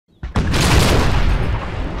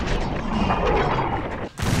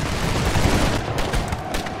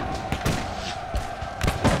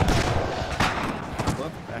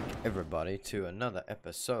to another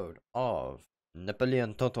episode of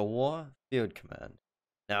Napoleon Total War Field Command.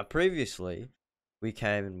 Now, previously, we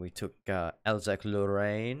came and we took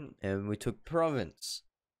Alsace-Lorraine and we took Provence.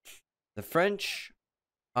 The French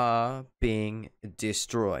are being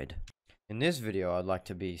destroyed. In this video, I would like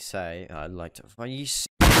to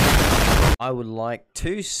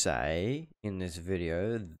say in this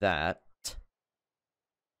video that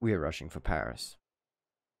we are rushing for Paris.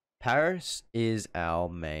 Paris is our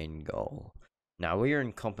main goal. Now, we are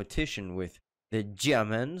in competition with the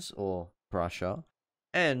Germans, or Prussia,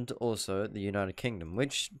 and also the United Kingdom,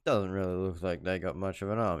 which doesn't really look like they got much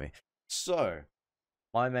of an army. So,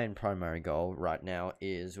 my main primary goal right now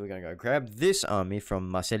is we're going to go grab this army from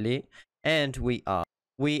Marseille, and we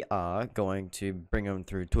are going to bring them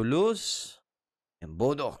through Toulouse and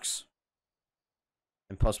Bordeaux,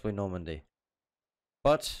 and possibly Normandy.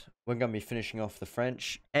 But we're going to be finishing off the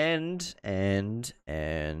French and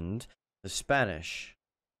the Spanish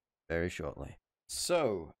very shortly.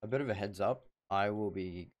 So, a bit of a heads up. I will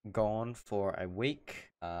be gone for a week,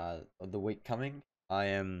 the week coming. I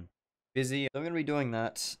am busy. I'm going to be doing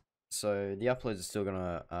that. So, the uploads are still going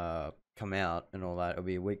to come out and all that. It'll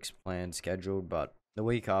be a week's planned scheduled, but the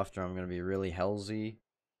week after I'm going to be really hellsy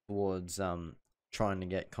towards trying to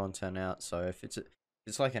get content out. So, if it's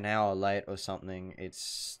like an hour late or something,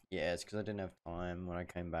 it's because I didn't have time when I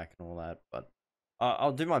came back and all that, but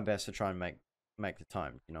I'll do my best to try and make the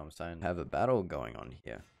time, you know what I'm saying? Have a battle going on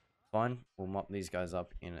here. Fine, we'll mop these guys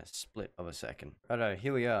up in a split of a second. Righto,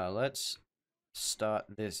 here we are. Let's start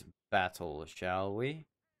this battle, shall we?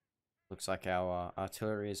 Looks like our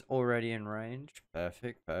artillery is already in range.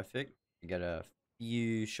 Perfect. We get a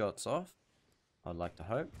few shots off, I'd like to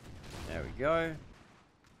hope. There we go.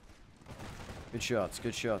 Good shots.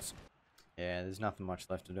 Yeah, there's nothing much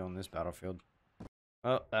left to do on this battlefield.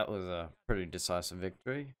 Well, that was a pretty decisive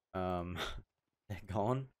victory. They're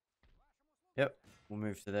gone. Yep, we'll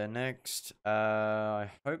move to there next.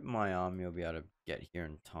 I hope my army will be able to get here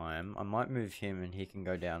in time. I might move him and he can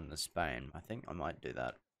go down to Spain. I think I might do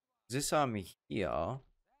that. This army here,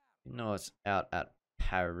 you know, it's out at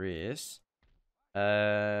Paris.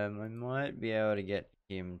 I might be able to get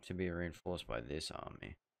him to be reinforced by this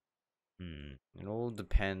army. It all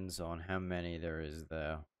depends on how many there is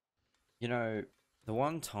there. You know, the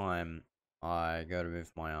one time I go to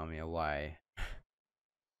move my army away,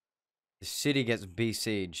 the city gets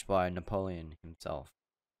besieged by Napoleon himself.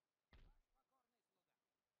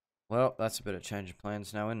 Well, that's a bit of change of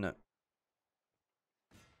plans now, isn't it?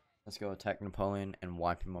 Let's go attack Napoleon and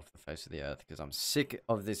wipe him off the face of the earth, because I'm sick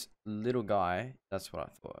of this little guy. That's what I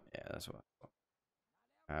thought. Yeah, that's what I thought.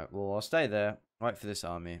 Alright, well, I'll stay there. Wait for this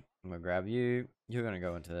army. I'm going to grab you. You're going to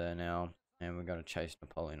go into there now. And we're going to chase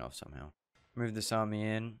Napoleon off somehow. Move this army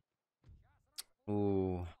in.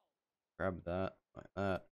 Ooh. Grab that. Like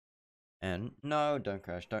that. And, no, don't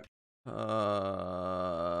crash. Don't.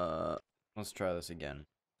 Let's try this again.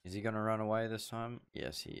 Is he going to run away this time?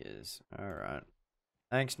 Yes, he is. Alright.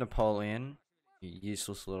 Thanks, Napoleon. You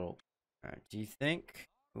useless little... Alright, do you think...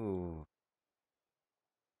 Ooh.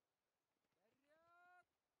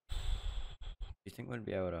 Do you think we'd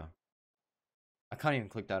be able to... I can't even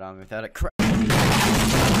click that arm without it.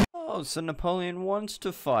 Oh, so Napoleon wants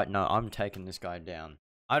to fight. No, I'm taking this guy down.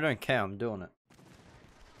 I don't care, I'm doing it.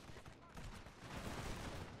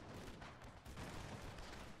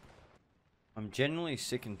 I'm genuinely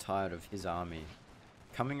sick and tired of his army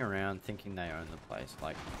coming around thinking they own the place.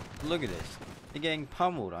 Like, look at this. They're getting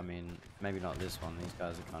pummeled. I mean, maybe not this one. These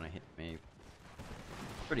guys are kind of hitting me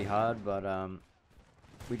pretty hard, but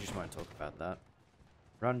we just won't talk about that.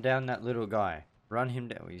 Run down that little guy. Run him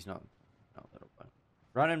down. Well, he's not little, but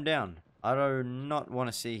run him down. I do not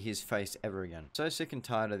want to see his face ever again. So sick and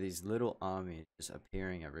tired of these little armies just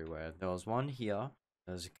appearing everywhere. There was one here.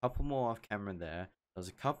 There's a couple more off camera there. There's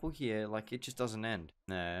a couple here. Like, it just doesn't end.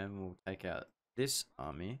 And we'll take out this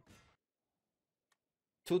army.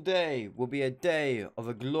 Today will be a day of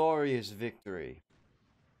a glorious victory.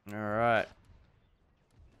 Alright.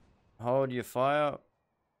 Hold your fire.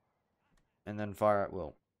 And then fire at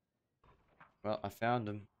will. Well, I found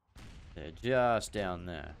them. They're just down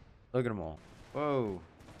there. Look at them all. Whoa.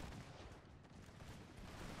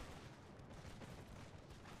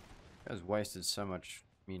 You guys wasted so much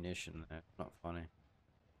munition there. Not funny.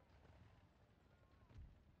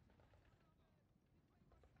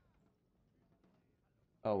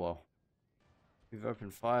 Oh well. We've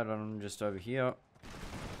opened fire on them just over here.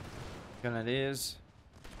 Grenadiers.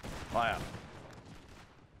 Fire.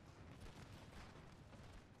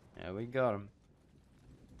 Yeah, we got him.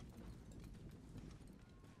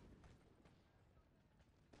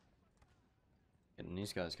 Getting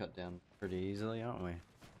these guys cut down pretty easily, aren't we?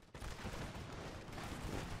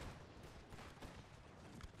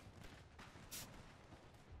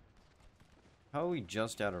 How are we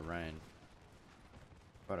just out of range?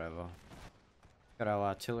 Whatever. Got our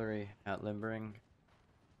artillery out limbering.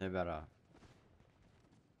 They better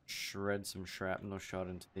shred some shrapnel shot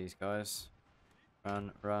into these guys.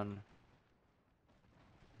 Run, run.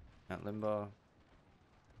 Out limber.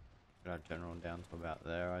 Get our general down to about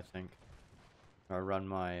there, I think. I run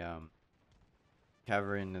my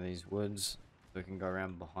cavalry into these woods so we can go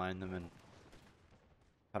around behind them and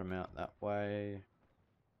cut them out that way.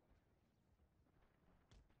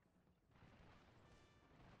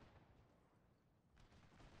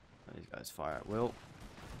 Let these guys fire at will.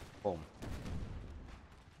 Boom.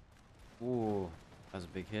 Ooh, that was a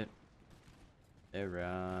big hit. They're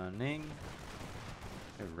running.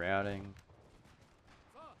 They're routing.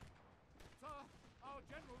 Sir, our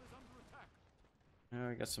general is under attack. Yeah,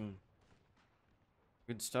 we got some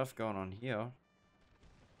good stuff going on here.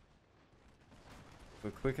 If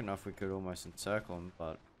we're quick enough, we could almost encircle them,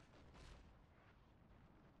 but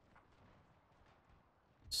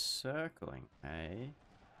circling, eh?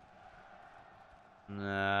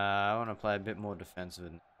 Nah, I want to play a bit more defensive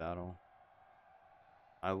in this battle.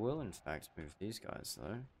 I will, in fact, move these guys,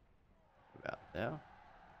 though. About there.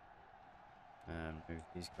 And move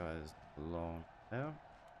these guys along there.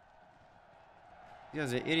 These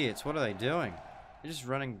guys are idiots. What are they doing? They're just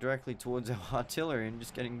running directly towards our artillery and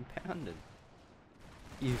just getting pounded.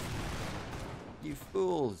 You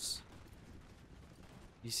fools.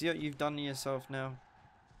 You see what you've done to yourself now?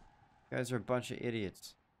 You guys are a bunch of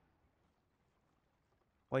idiots.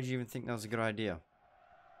 Why did you even think that was a good idea?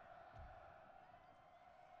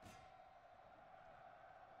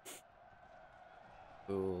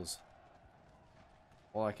 Fools.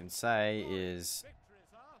 All I can say is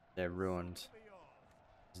they're ruined.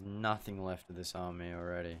 There's nothing left of this army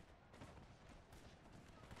already.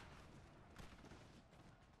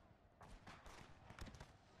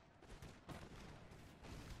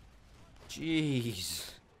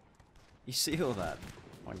 Jeez. You see all that?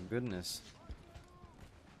 My goodness.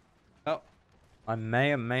 Oh. I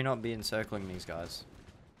may or may not be encircling these guys.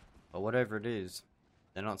 But whatever it is,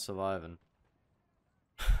 they're not surviving.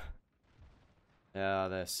 Yeah,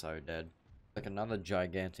 they're so dead. Like another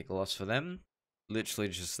gigantic loss for them. Literally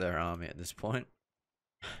just their army at this point.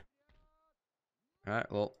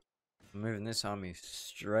 Alright, well, I'm moving this army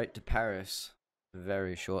straight to Paris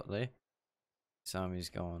very shortly. This army's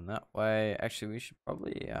going that way. Actually, we should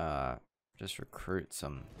probably just recruit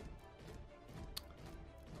some,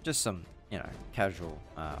 you know, casual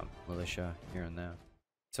militia here and there.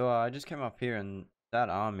 So I just came up here and that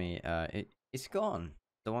army, it's gone.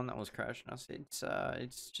 The one that was crashing us,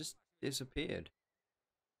 it's just disappeared.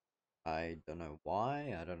 I don't know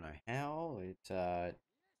why, I don't know how, it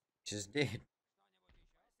just did.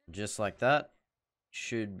 Just like that,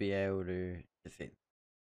 should be able to defeat.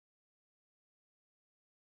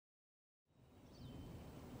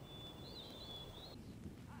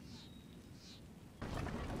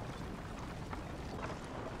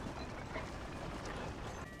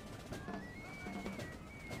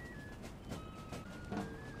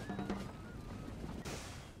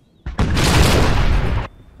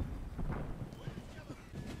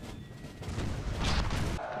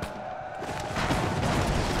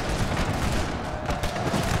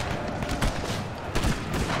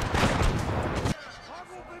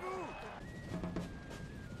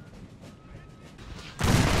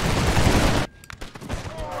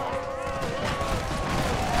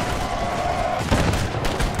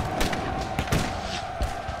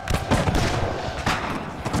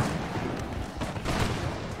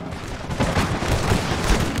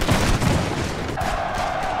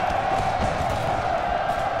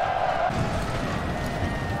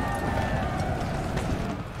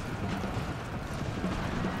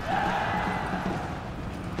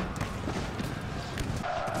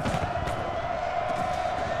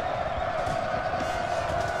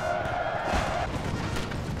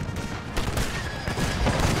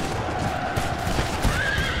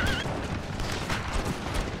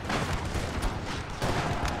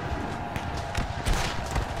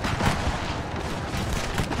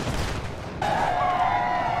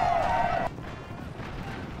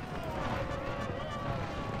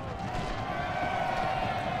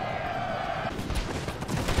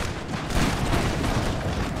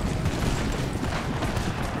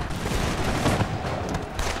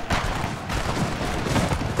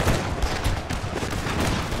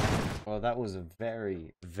 That was a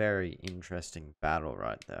very, very interesting battle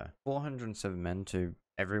right there. 407 men to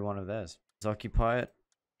every one of theirs. Let's occupy it.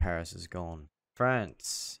 Paris is gone.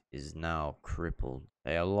 France is now crippled.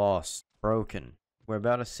 They are lost, broken. We're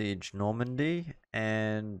about to siege Normandy,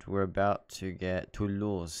 and we're about to get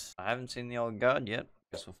Toulouse. I haven't seen the old guard yet.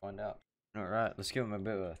 Guess we'll find out. Alright, let's give them a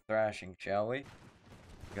bit of a thrashing, shall we? You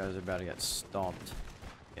guys are about to get stomped.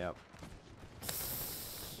 Yep.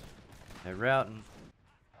 They're routing.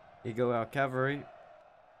 Here go our cavalry.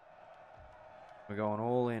 We're going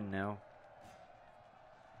all in now.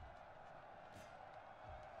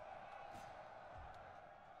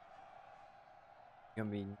 Gonna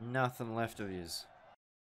be nothing left of yous.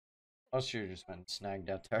 I should have just went and snagged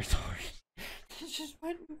our territory. They just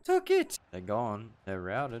went and took it. They're gone. They're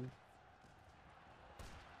routed.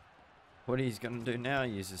 What he's gonna do now,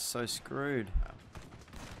 yous is so screwed.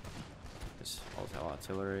 Just hotel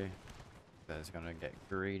artillery. That's gonna get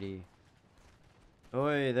greedy.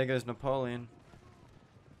 Oi, there goes Napoleon.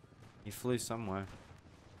 He flew somewhere.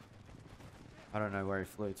 I don't know where he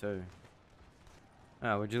flew to.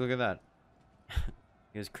 Oh, would you look at that?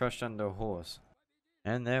 He was crushed under a horse.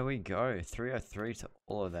 And there we go. 303 to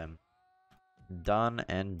all of them. Done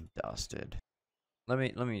and dusted. Let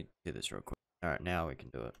me do this real quick. Alright, now we can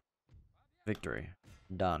do it. Victory.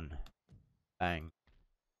 Done. Bang.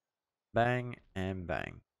 Bang and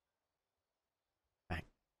bang. Bang.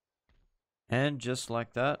 And just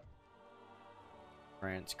like that,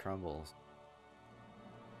 France crumbles.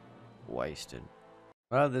 Wasted.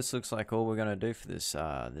 Well, this looks like all we're gonna do for this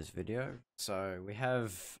this video. So we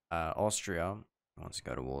have Austria wants to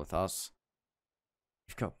go to war with us.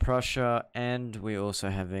 We've got Prussia, and we also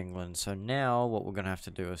have England. So now what we're gonna have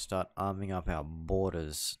to do is start arming up our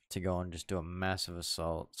borders to go and just do a massive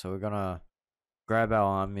assault. So we're gonna grab our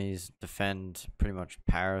armies, defend pretty much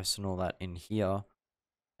Paris and all that in here,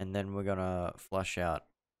 and then we're gonna flush out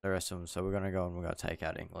the rest of them. So we're gonna go and we're gonna take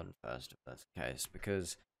out England first, if that's the case,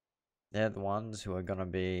 because they're the ones who are gonna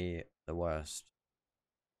be the worst.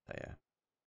 So yeah.